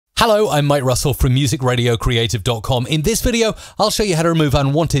Hello, I'm Mike Russell from musicradiocreative.com. In this video, I'll show you how to remove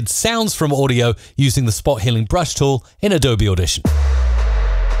unwanted sounds from audio using the spot healing brush tool in Adobe Audition.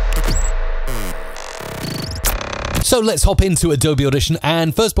 So let's hop into Adobe Audition,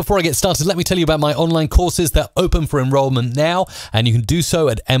 and first, before I get started, let me tell you about my online courses that are open for enrollment now, and you can do so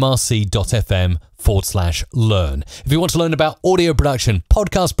at mrc.fm/learn. If you want to learn about audio production,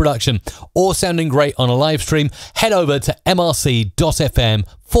 podcast production, or sounding great on a live stream, head over to mrc.fm/learn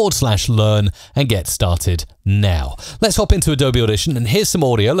and get started now. Let's hop into Adobe Audition, and here's some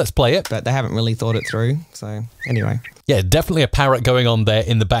audio. Let's play it. But they haven't really thought it through, so anyway. Yeah, definitely a parrot going on there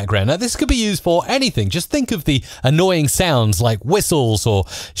in the background. Now, this could be used for anything. Just think of the annoying sounds like whistles or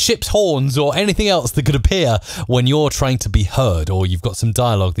ship's horns or anything else that could appear when you're trying to be heard, or you've got some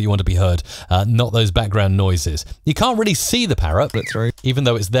dialogue that you want to be heard, not those background noises. You can't really see the parrot, even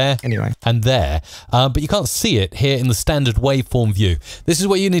though it's there and there, but you can't see it here in the standard waveform view. This is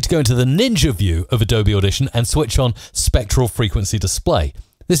where you need to go into the Ninja view of Adobe Audition and switch on Spectral Frequency Display.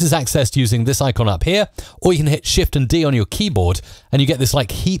 This is accessed using this icon up here, or you can hit Shift and D on your keyboard and you get this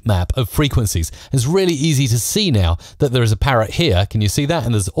like heat map of frequencies. It's really easy to see now that there is a parrot here. Can you see that?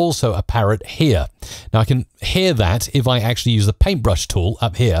 And there's also a parrot here. Now I can hear that if I actually use the paintbrush tool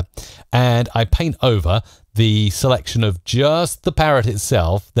up here and I paint over the selection of just the parrot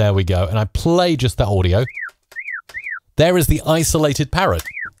itself. There we go. And I play just that audio. There is the isolated parrot.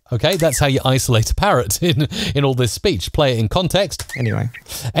 Okay, that's how you isolate a parrot in all this speech. Play it in context. Anyway.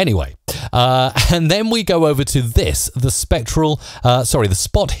 And then we go over to this, the the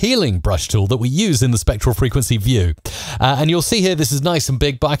spot healing brush tool that we use in the spectral frequency view. And you'll see here, this is nice and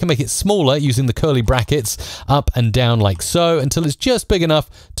big, but I can make it smaller using the curly brackets up and down like so until it's just big enough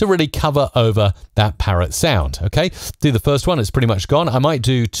to really cover over that parrot sound. Okay, do the first one, it's pretty much gone. I might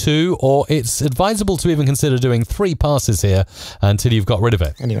do 2, or it's advisable to even consider doing 3 passes here until you've got rid of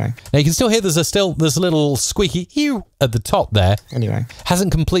it. Now you can still hear there's a little squeaky ew at the top there.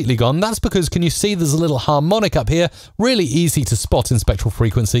 Hasn't completely gone. That's because, can you see there's a little harmonic up here? Really easy to spot in spectral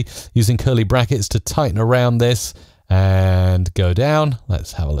frequency using curly brackets to tighten around this and go down.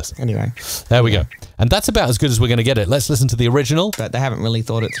 Let's have a listen. There we go. And that's about as good as we're going to get it. Let's listen to the original. But they haven't really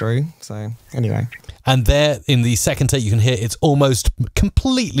thought it through, so anyway. And there in the second take, you can hear it's almost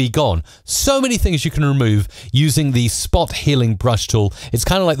completely gone. So many things you can remove using the spot healing brush tool. It's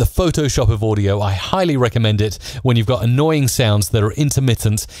kind of like the Photoshop of audio. I highly recommend it when you've got annoying sounds that are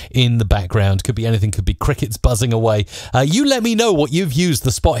intermittent in the background. Could be anything, could be crickets buzzing away. You let me know what you've used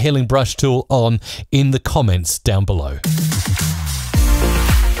the spot healing brush tool on in the comments down below.